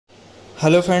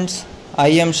Hello friends, I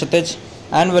am Kshitij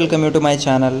and welcome you to my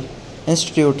channel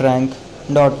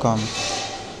instituterank.com.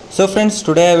 So friends,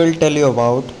 today I will tell you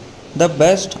about the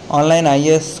best online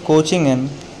IAS coaching in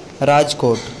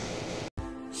Rajkot.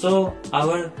 So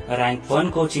our rank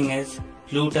 1 coaching is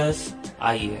Plutus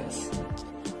IAS.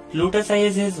 Plutus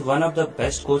IAS is one of the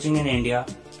best coaching in India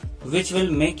which will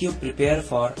make you prepare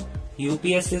for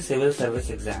UPSC civil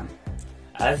service exam,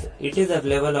 as it is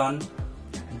available on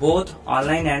both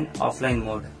online and offline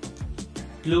mode.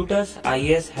 Plutus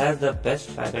IAS has the best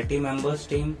faculty members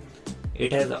team.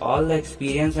 It has all the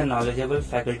experienced and knowledgeable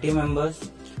faculty members.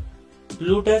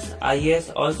 Plutus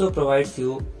IAS also provides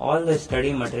you all the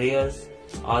study materials,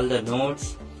 all the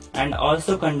notes, and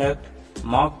also conduct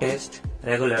mock test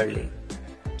regularly,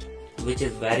 which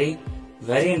is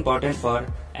very important for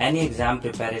any exam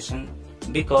preparation,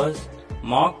 because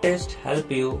mock test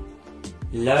help you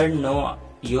know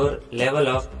your level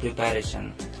of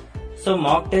preparation. So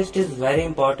mock test is very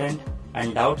important,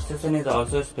 and doubt session is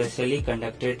also specially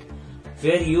conducted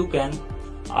where you can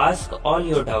ask all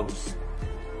your doubts.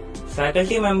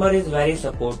 Faculty member is very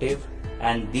supportive,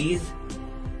 and these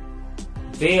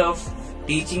way of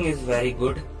teaching is very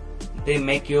good. They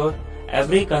make your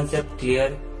every concept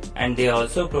clear, and they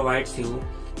also provides you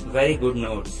very good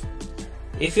notes.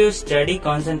 If you study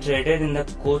concentrated in the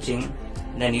coaching,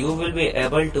 then you will be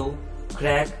able to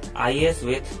crack IAS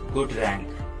with good rank.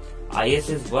 IAS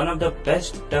is one of the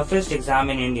best toughest exam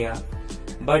in India,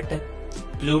 but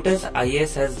Plutus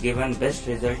IAS has given best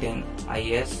result in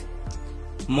IAS.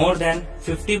 More than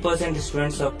 50%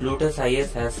 students of Plutus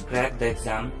IAS has cracked the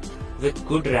exam with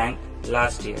good rank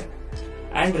last year,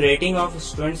 and rating of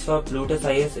students for Plutus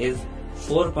IAS is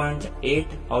 4.8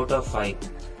 out of 5.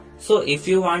 So if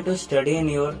you want to study in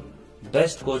your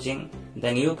best coaching,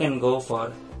 then you can go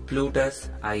for Plutus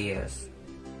IAS.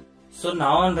 So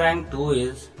now on rank 2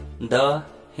 is the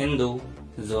Hindu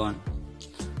Zone.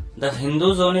 The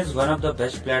Hindu Zone is one of the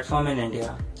best platform in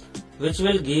India which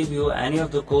will give you any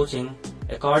of the coaching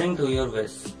according to your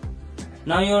wish.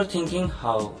 Now you are thinking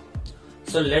how?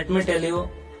 So let me tell you,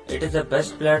 it is the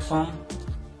best platform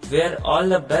where all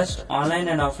the best online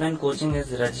and offline coaching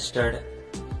is registered.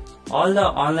 All the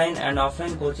online and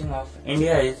offline coaching of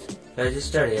India is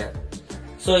registered here.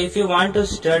 So if you want to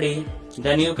study,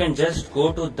 then you can just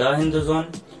go to the Hindu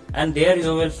Zone, and there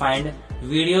you will find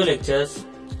video lectures.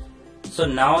 So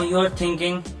now you are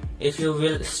thinking, if you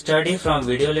will study from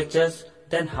video lectures,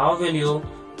 then how will you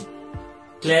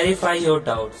clarify your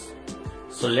doubts?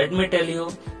 So let me tell you,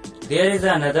 there is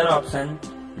another option.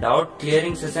 Doubt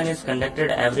clearing session is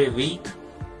conducted every week,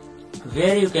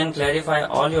 where you can clarify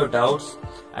all your doubts,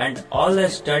 and all the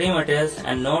study materials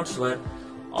and notes were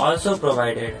also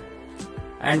provided.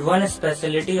 And one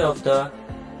specialty of the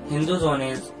Hindu Zone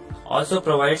is also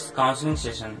provides counseling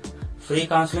session, free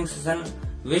counseling session,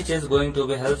 which is going to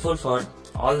be helpful for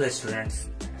all the students.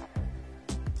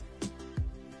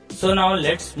 So now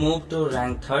let's move to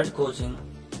rank 3rd coaching,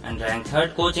 and rank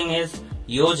 3rd coaching is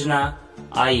Yojana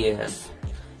IAS.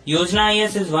 Yojana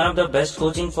IAS is one of the best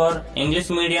coaching for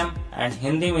English medium and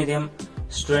Hindi medium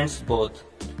students both.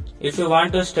 If you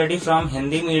want to study from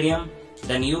Hindi medium,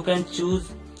 then you can choose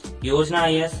Yojana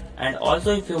IAS, and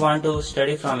also if you want to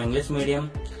study from English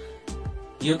medium,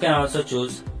 you can also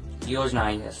choose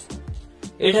Yojana IAS.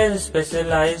 It has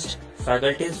specialized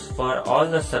faculties for all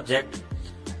the subject.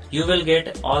 You will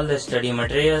get all the study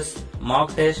materials,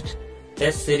 mock test,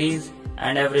 test series,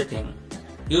 and everything.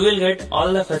 You will get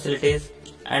all the facilities,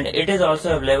 and it is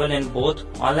also available in both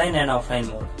online and offline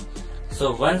mode.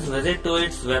 So once visit to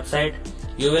its website,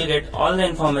 you will get all the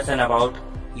information about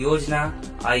Yojana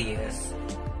IAS.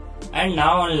 And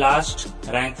now on last,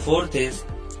 rank 4th is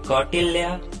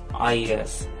Kautilya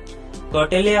IAS.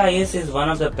 Kautilya IAS is one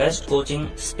of the best coaching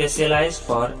specialized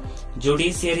for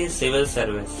judiciary civil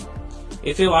service.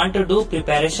 If you want to do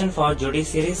preparation for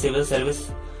judiciary civil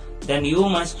service, then you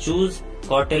must choose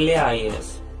Kautilya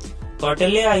IAS.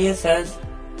 Kautilya IAS has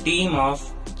team of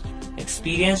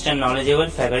experienced and knowledgeable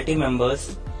faculty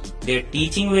members. Their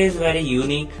teaching way is very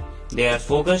unique. They are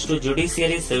focused to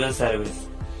judiciary civil service.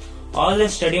 All the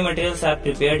study materials are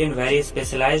prepared in very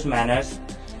specialized manners.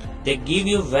 They give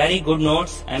you very good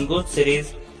notes and good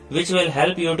series which will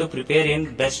help you to prepare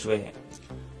in best way.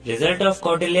 Result of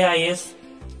Kautilya IAS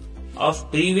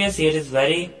of previous year is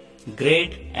very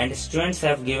great, and students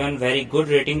have given very good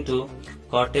rating to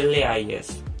Kautilya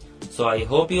IAS. So I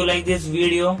hope you like this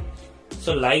video.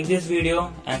 So like this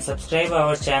video and subscribe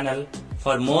our channel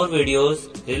for more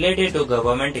videos related to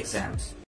government exams.